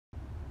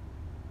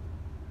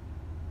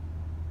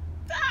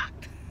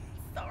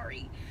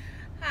hungry.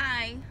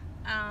 Hi,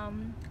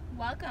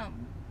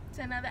 welcome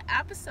to another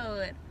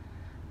episode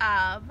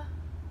of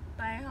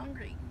By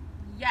Hungry.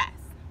 Yes,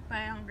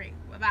 By Hungry.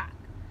 We're back.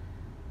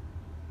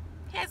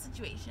 Here's the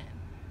situation.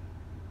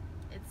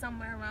 It's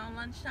somewhere around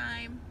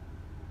lunchtime.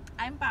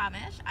 I'm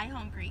famished. I'm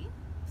hungry.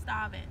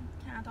 Starving.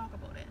 Can't talk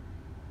about it.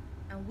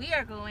 And we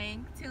are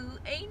going to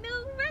a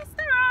new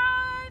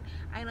restaurant.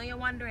 I know you're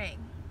wondering,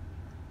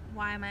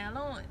 why am I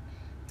alone?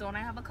 Don't I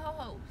have a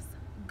co-host?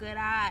 Good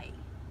eye.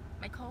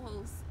 My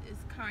co-host is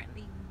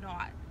currently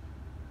not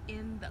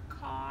in the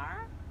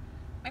car.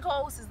 My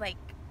co-host is I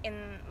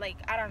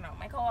don't know.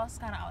 My co-host is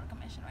kind of out of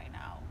commission right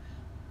now.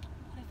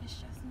 What if it's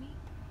just me?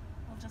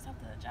 We'll just have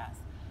to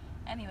adjust.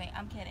 Anyway,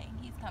 I'm kidding.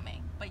 He's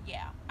coming. But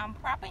yeah, I'm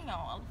prepping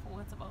y'all for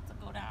what's about to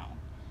go down.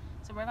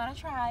 So we're going to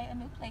try a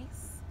new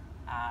place.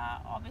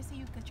 Obviously,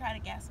 you could try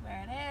to guess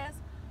where it is.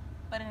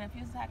 But in a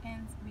few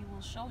seconds, we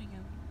will show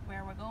you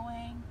where we're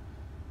going.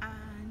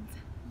 And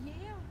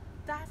yeah,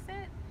 that's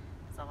it.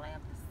 That's all I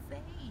have to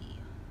say.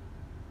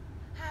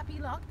 Happy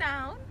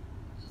lockdown.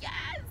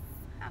 Yes,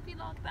 happy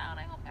lockdown.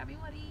 I hope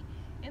everybody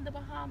in the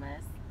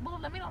Bahamas, well,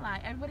 let me not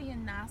lie, everybody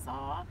in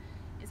Nassau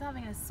is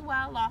having a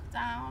swell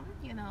lockdown,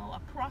 you know, a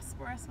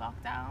prosperous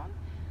lockdown.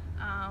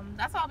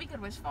 That's all we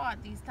could wish for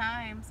at these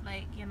times.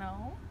 Like, you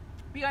know,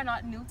 we are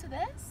not new to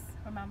this.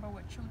 Remember,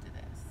 we're true to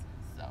this.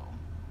 So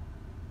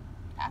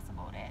that's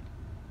about it.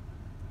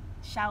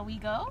 Shall we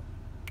go?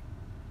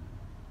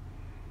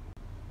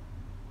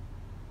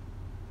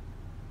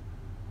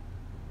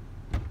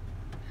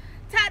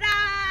 Ta-da!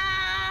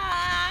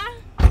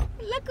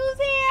 Look who's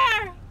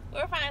here!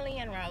 We're finally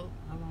en route.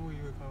 How long were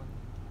you recording?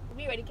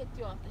 We already kicked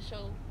you off the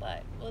show,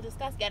 but we'll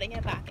discuss getting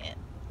it back in.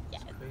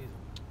 Yes. It's crazy.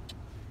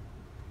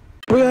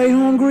 We ain't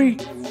hungry.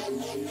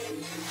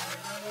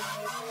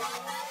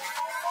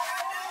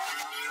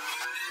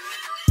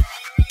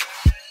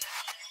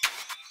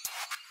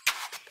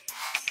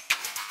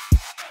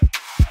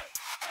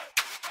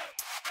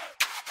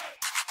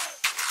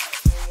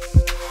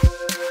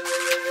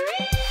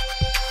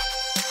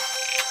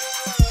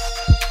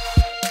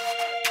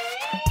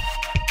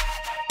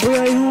 We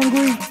ain't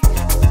hungry.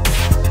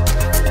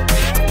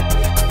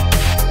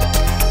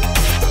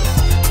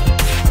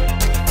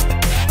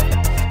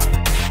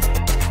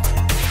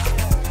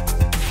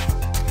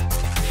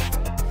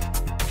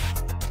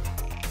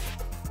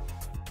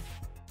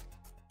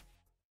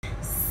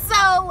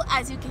 So,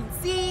 as you can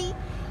see,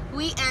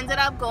 we ended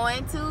up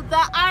going to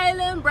the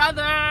Island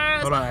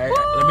Brothers. Hold on,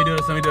 let me do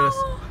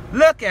this.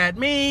 Look at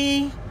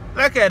me.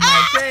 Look at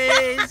my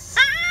face.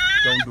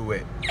 Don't do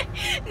it.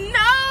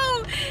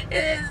 No!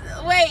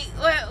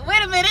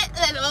 Wait a minute.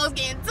 I was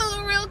getting to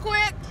it real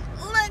quick.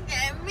 Look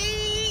at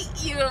me.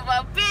 You know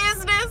my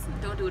business.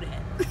 Don't do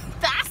that.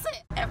 That's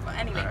it.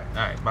 Anyway.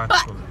 Alright, back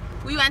But to it.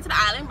 we went to the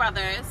Island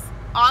Brothers.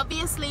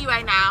 Obviously,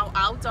 right now,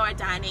 outdoor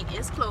dining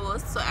is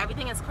closed, so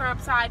everything is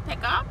curbside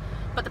pickup.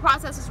 But the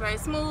process is very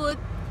smooth.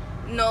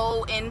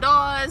 No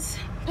indoors.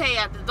 Pay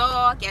at the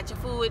door, get your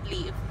food,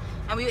 leave.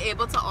 And we were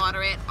able to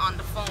order it on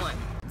the phone.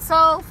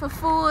 So for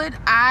food,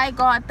 I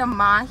got the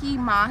mahi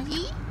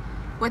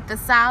with the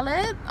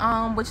salad,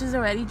 which is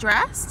already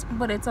dressed,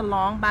 but it's a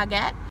long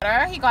baguette.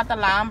 He got the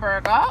lamb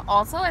burger.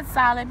 Also, it's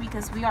salad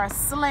because we are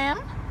slim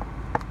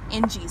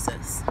in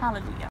Jesus.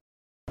 Hallelujah.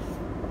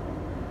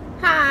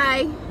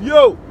 Hi.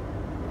 Yo!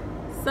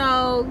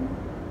 So,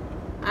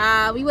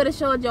 we would have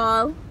showed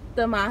y'all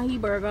the mahi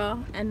burger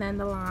and then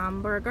the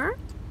lamb burger.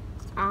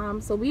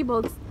 So we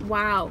both,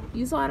 wow.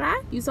 You saw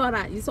that? You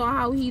saw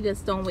how he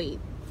just don't wait.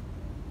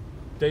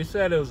 They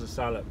said it was a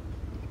salad.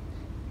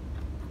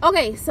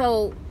 Okay,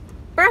 so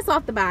first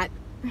off the bat,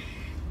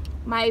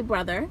 my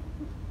brother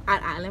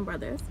at Island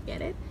Brothers,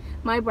 get it?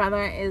 My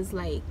brother is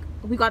like,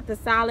 we got the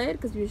salad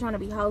because we were trying to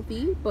be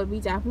healthy, but we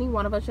definitely,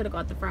 one of us should have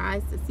got the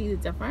fries to see the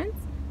difference.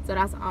 So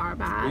that's our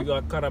bad. We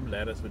got cut up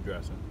lettuce with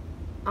dressing.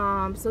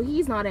 So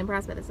he's not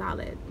impressed with the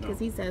salad because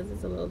he says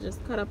it's a little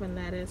just cut up in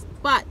lettuce.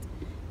 But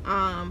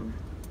I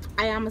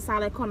am a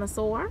salad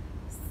connoisseur,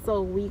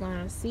 so we're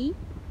gonna see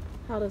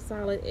how the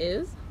salad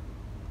is.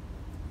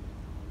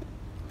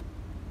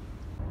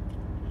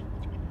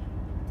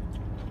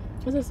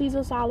 It's a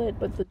Caesar salad,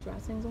 but the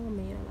dressing's all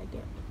made. I like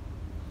it.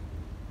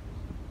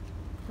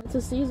 It's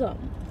a Caesar.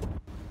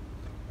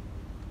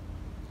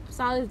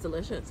 Salad is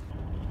delicious.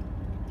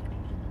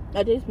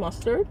 I taste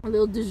mustard, a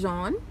little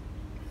Dijon.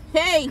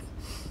 Hey,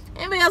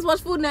 anybody else watch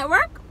Food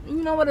Network?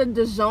 You know what a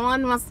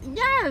Dijon mustard?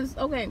 Yes.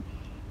 Okay.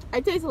 I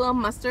taste a little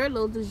mustard, a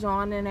little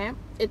Dijon in it.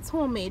 It's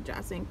homemade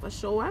dressing for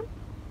sure.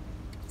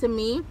 To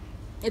me,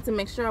 it's a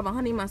mixture of a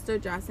honey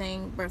mustard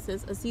dressing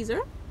versus a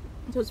Caesar,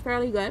 so it's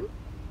fairly good.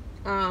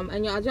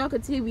 And y'all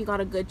could see we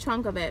got a good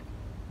chunk of it.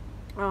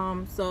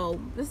 So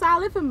the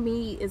salad for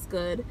me is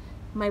good.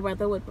 My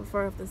brother would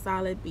prefer if the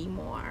salad be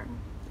more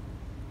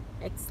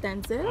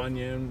extensive.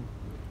 Onion.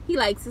 He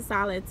likes the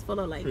salads full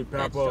of like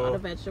pepper,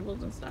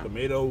 vegetables and stuff.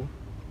 Tomato.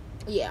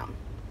 Yeah.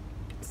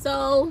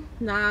 So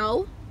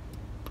now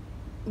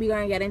we're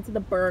gonna get into the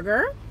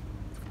burger.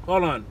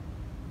 Hold on.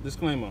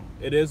 Disclaimer.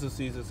 It is a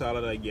Caesar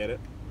salad, I get it.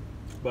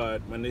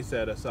 But when they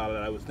said a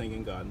salad, I was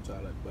thinking garden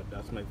salad, but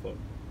that's my fault.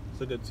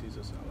 It's a good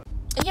Caesar salad.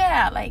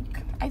 Yeah,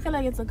 like, I feel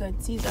like it's a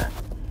good Caesar.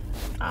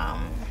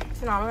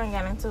 So now we're gonna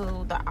get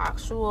into the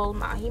actual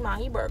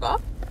mahi burger,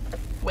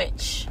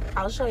 which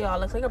I'll show y'all.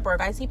 Looks like a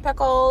burger. I see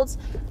pickles.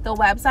 The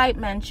website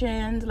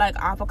mentioned like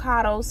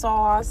avocado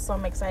sauce, so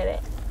I'm excited.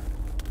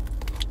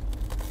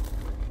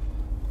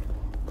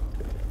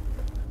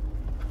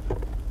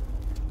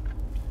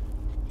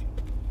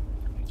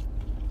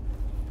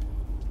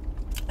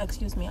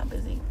 Excuse me, I'm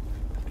busy.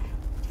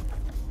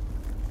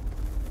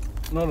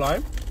 No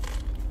lie,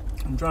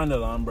 I'm trying the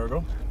lamb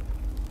burger.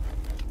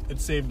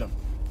 It saved them.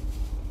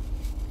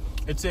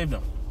 It saved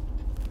them.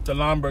 The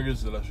lamb burger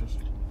is delicious.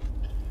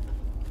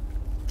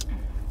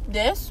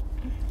 This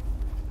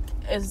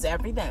is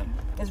everything.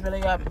 It's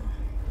really good.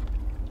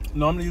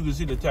 Normally you can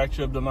see the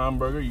texture of the lamb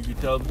burger. You can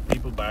tell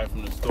people buy it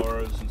from the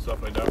stores and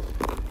stuff like that.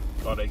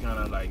 Or they kind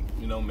of like,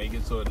 you know, make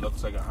it so it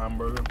looks like a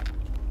hamburger.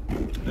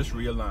 This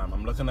real lamb.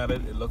 I'm looking at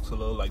it. It looks a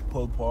little like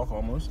pulled pork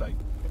almost. Like,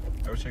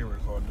 I wish I could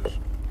record this.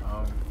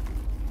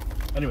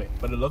 Anyway,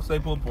 but it looks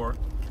like pulled pork.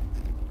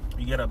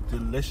 You get a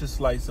delicious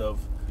slice of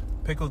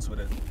pickles with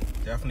it.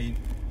 Definitely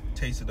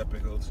tasted the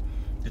pickles.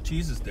 The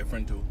cheese is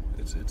different too.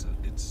 It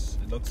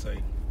looks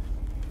like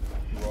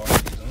raw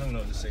cheese. I don't even know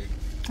what to say.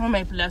 Oh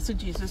my blessed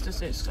Jesus,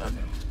 this is good.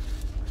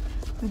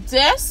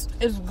 This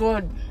is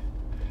good.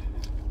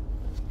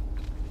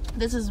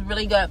 This is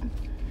really good.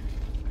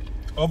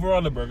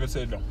 Overall, the burger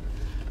said no.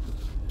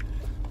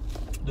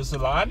 The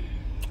salad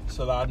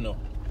no.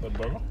 But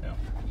burger, yeah.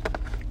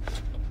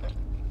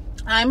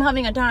 I'm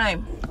having a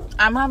time.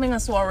 I'm having a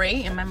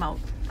soiree in my mouth.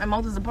 My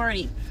mouth is a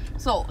party.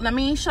 So let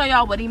me show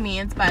y'all what he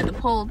means by the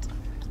pulled.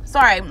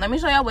 Let me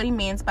show y'all what he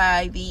means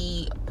by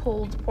the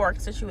pulled pork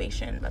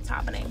situation that's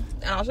happening.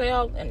 And I'll show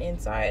y'all an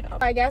inside.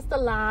 I guess the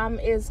lamb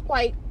is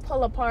quite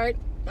pull apart.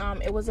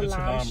 It was a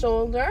lamb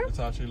shoulder. It's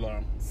actually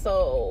lamb.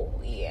 So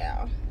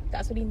yeah,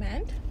 that's what he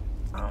meant.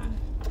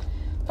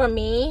 For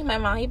me, my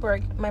mahi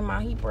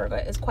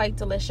burger is quite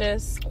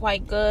delicious,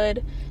 quite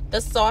good. The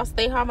sauce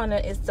they have on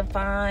it is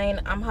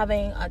divine. I'm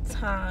having a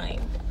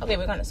time. Okay,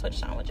 we're gonna switch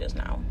sandwiches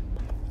now.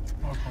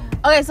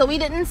 Okay, so we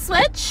didn't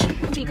switch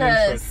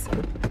because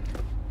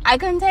I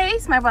couldn't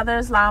taste my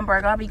brother's lamb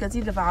burger because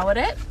he devoured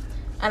it,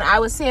 and I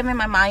was saving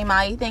my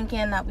mahi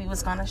thinking that we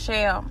was gonna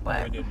share,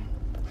 but I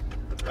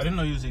didn't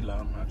know you eat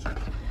lamb actually.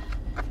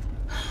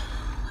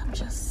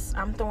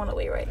 I'm throwing it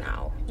away right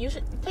now. You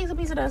should taste a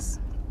piece of this.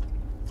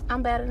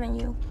 I'm better than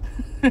you.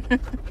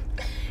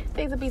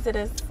 Taste a piece of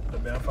this. The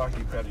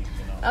Banfaki petty, you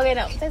know. Okay,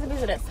 no, taste a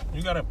piece of this.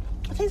 You gotta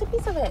Taste a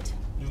piece of it.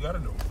 You gotta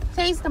do.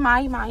 Taste the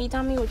mahi.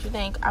 Tell me what you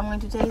think. I'm going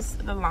to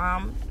taste the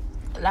lamb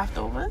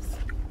leftovers.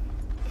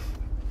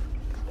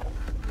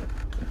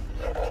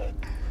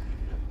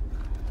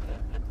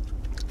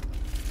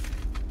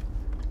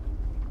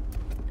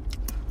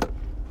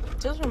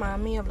 Just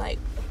remind me of like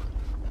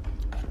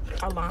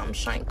a lamb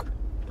shank.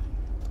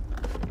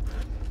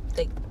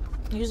 Like,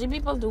 usually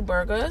people do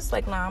burgers,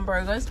 like lamb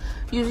burgers.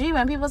 Usually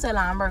when people say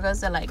lamb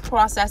burgers, they're like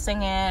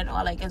processing it,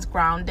 or like it's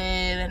grounded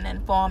and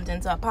then formed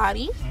into a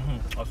patty.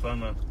 That's what I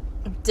meant.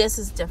 This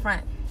is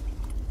different.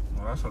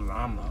 Well, that's a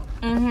lamb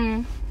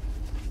now.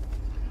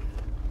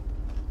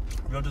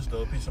 You'll just do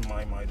a piece of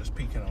mahi, just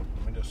peeking out.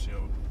 Let me just see.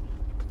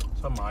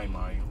 It's a mahi.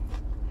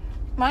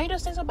 Mahi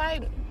just takes a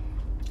bite.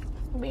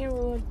 Being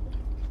rude.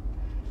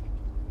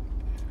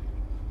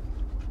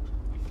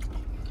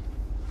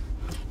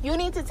 You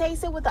need to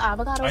taste it with the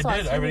avocado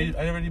sauce. I did.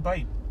 I already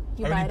bite.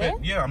 You bite it?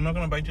 Yeah, I'm not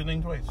gonna bite your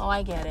thing twice. Oh,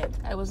 I get it.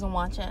 I wasn't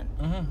watching.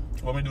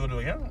 Want me to do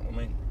it again?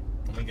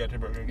 Let me get your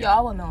burger again.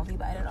 Y'all will know if you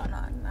bite it or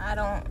not. I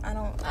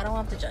don't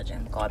have to judge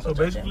him. God will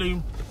judge him.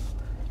 Basically,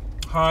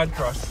 hard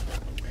crust.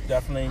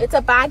 Definitely. It's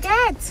a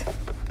baguette.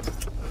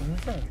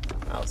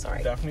 Oh,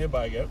 sorry. Definitely a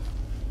baguette.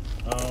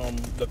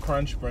 The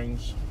crunch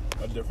brings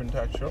a different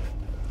texture,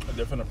 a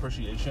different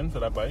appreciation to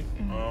that bite.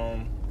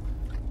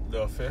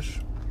 The fish,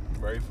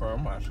 very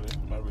firm actually,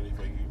 not really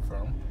very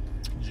firm.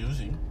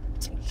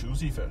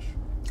 Juicy fish.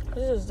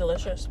 This is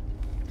delicious.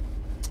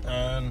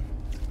 And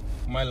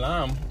my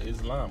lamb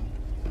is lamb.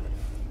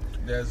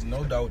 There's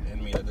no doubt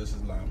in me that this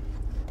is lamb.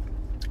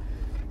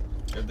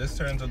 If this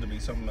turns out to be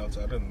something else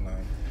other than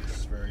lamb,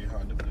 it's very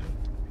hard to believe.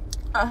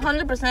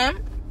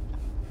 100%.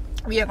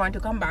 We are going to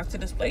come back to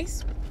this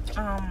place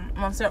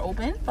once they're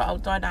open for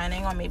outdoor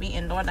dining or maybe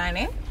indoor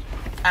dining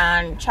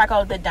and check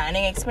out the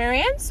dining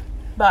experience.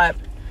 But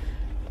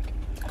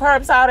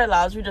curbside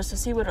allows you just to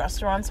see what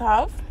restaurants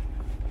have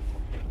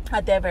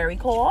at their very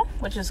core,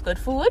 which is good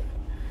food.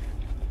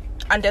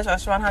 And this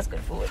restaurant has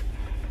good food.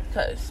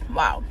 Because,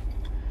 wow.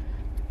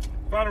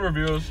 Final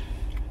reviews.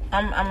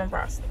 I'm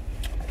impressed.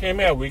 Came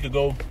here a week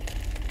ago.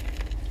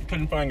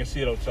 Couldn't find a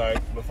seat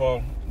outside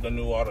before the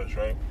new orders,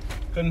 right?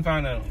 Couldn't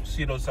find a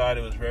seat outside.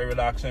 It was very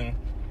relaxing.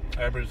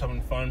 Everybody's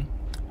having fun.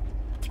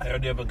 I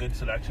heard they have a good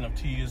selection of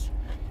teas.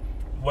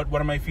 What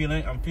am I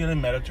feeling? I'm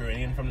feeling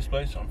Mediterranean from this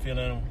place. I'm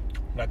feeling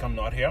like I'm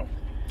not here.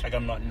 Like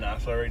I'm not in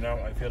Nassau right now.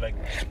 I feel like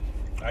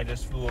I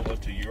just flew over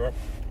to Europe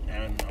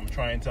and I'm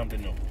trying something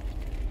new.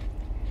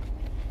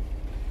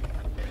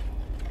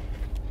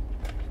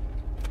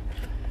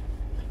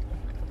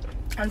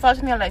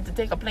 Unfortunately, I like to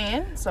take a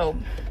plane, so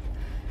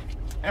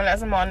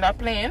unless I'm on that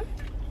plane,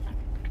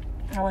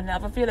 I would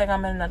never feel like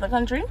I'm in another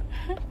country.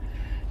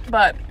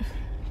 But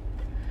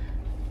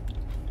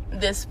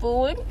this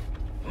food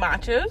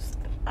matches.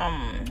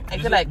 I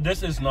feel like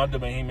this is not the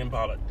Bahamian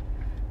palate.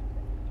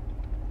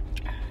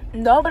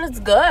 No, but it's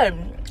good.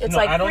 It's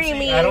like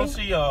creamy. I don't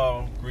see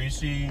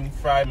greasy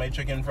fried my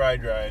chicken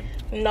fried dry.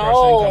 No.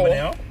 Person coming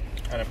out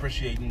and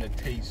appreciating the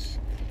taste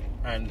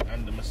and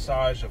the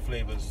massage of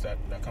flavors that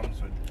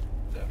comes with this.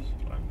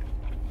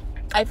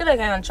 I feel like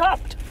I'm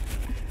chopped.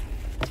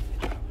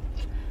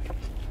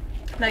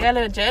 Like I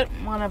legit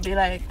wanna be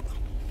like.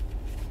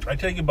 I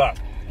take it back.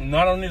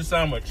 Not only the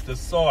sandwich, the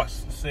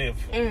sauce, safe.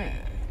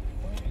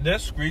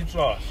 This Greek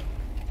sauce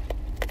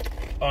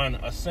on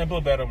a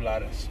simple bed of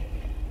lettuce.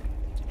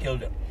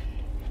 Killed it.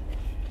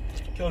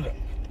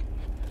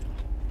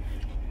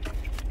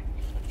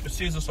 The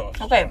Caesar sauce.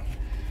 Okay.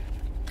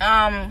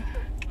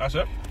 That's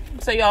it.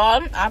 So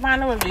y'all, I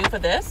found a review for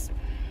this.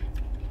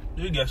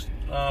 You guessed.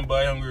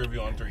 Buy Hungry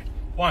review on 3.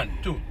 1,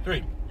 2,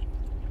 3.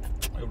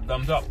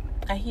 Thumbs up.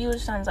 A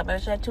huge thumbs up. I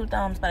should have 2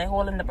 thumbs, but I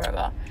hold in the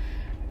burger.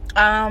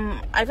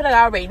 I feel like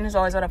our rating is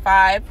always out of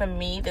 5. For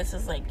me, this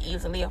is like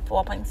easily a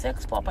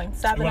 4.6, 4.7 out of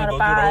 5. Through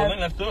the whole thing?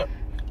 Let's do it.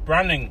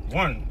 Branding.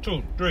 1,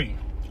 2, 3,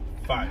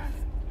 5.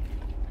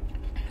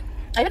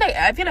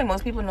 I feel like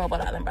most people know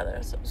about Island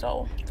Brothers,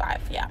 so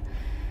 5, yeah.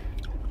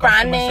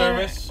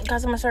 Branding,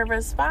 customer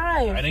service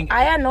 5.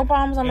 I had no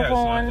problems on the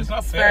phone. It's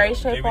not fair. Very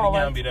straightforward. They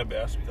really can't be their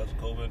best because of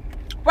COVID.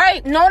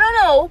 Right.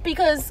 No.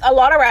 Because a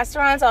lot of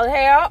restaurants out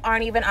here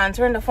aren't even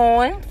answering the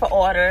phone for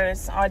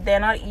orders, or they're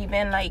not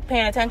even like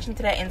paying attention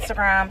to their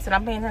Instagrams and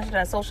I'm paying attention to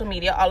their social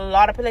media. A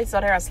lot of places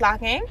out here are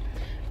slacking.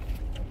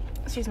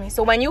 Excuse me.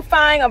 So when you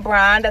find a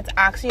brand that's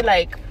actually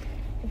like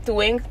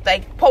doing,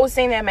 like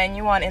posting their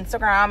menu on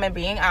Instagram and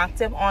being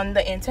active on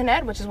the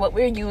internet, which is what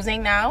we're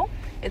using now,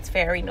 it's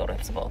very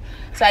noticeable.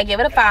 So I give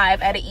it a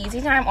 5. I had an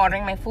easy time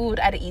ordering my food.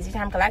 I had an easy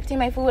time collecting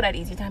my food. I had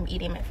an easy time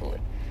eating my food.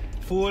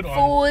 Food.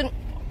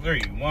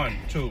 3, 1,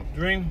 2,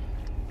 3,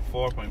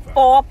 4.5.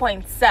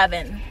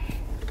 4.7.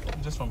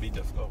 Just won't be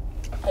difficult.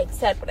 I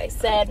said what I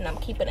said, and I'm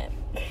keeping it.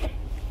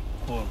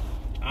 Cool.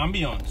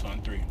 Ambiance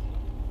on 3.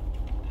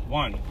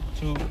 1,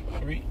 2,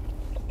 3.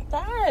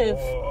 5.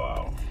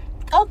 Wow.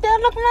 Oh, that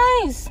look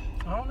nice.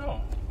 I don't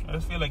know. I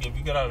just feel like if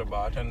you get out of the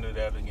bartender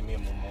there to give me a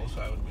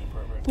mimosa, it would be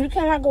perfect. You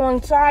cannot go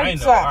inside. I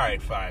know. All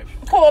right, 5.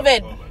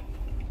 COVID.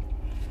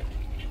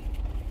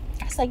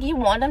 It's like you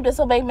want them to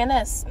disobey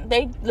menace.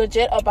 They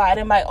legit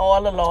abiding by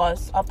all the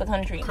laws of the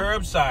country.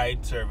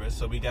 Curbside service,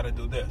 so we got to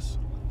do this.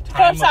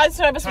 Curbside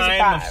service was a 5.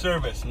 Time of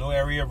service. No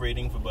area of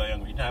rating for Buy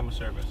Hungry. Time of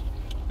service.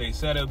 They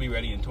said it'll be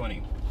ready in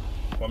 20.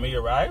 When we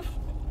arrive,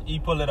 he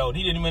pulled it out.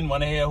 He didn't even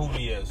want to hear who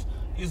he is.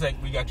 He's like,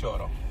 we got your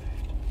order.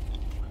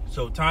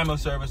 So time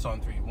of service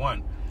on 3.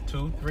 1,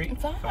 2, 3,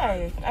 5.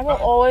 I was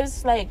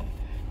always like,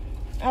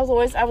 I was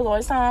always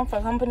telling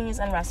for companies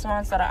and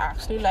restaurants that are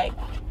actually like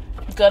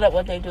good at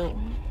what they do.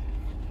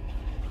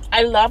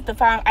 I love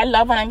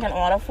when I can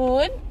order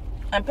food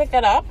and pick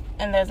it up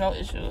and there's no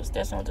issues.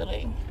 There's no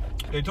delay.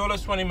 They told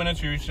us 20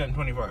 minutes, you reached it in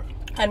 25.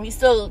 And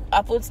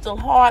our food's still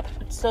hot.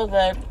 It's still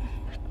good.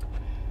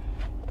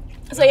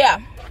 So yeah,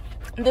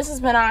 this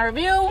has been our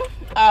review.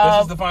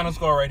 This is the final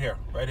score right here.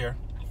 Right here.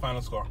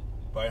 Final score.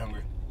 Buy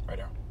Hungry. Right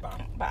there.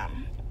 Bam.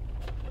 Bam.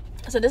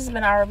 So this has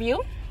been our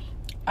review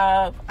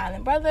of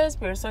Island Brothers.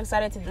 We're so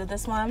excited to do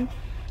this one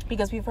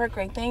because we've heard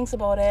great things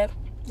about it.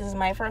 This is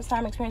my first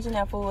time experiencing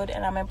their food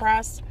and I'm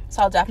impressed.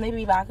 So I'll definitely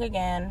be back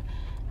again.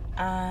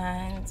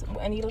 And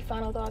any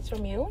final thoughts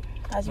from you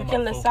as you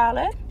kill the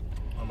salad?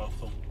 I'm out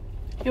full.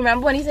 You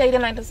remember when he said he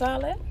didn't like the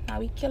salad? Now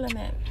we killing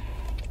it.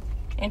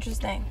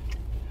 Interesting.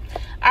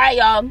 Alright,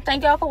 y'all.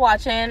 Thank y'all for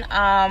watching.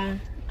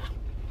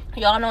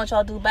 Y'all know what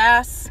y'all do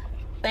best.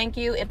 Thank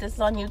you. If this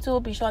is on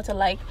YouTube, be sure to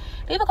like,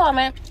 leave a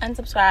comment, and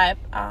subscribe.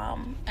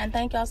 And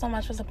thank y'all so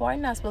much for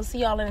supporting us. We'll see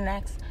y'all in the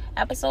next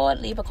episode.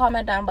 Leave a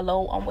comment down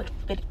below on what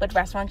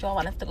restaurant y'all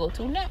want us to go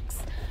to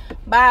next.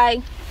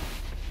 Bye.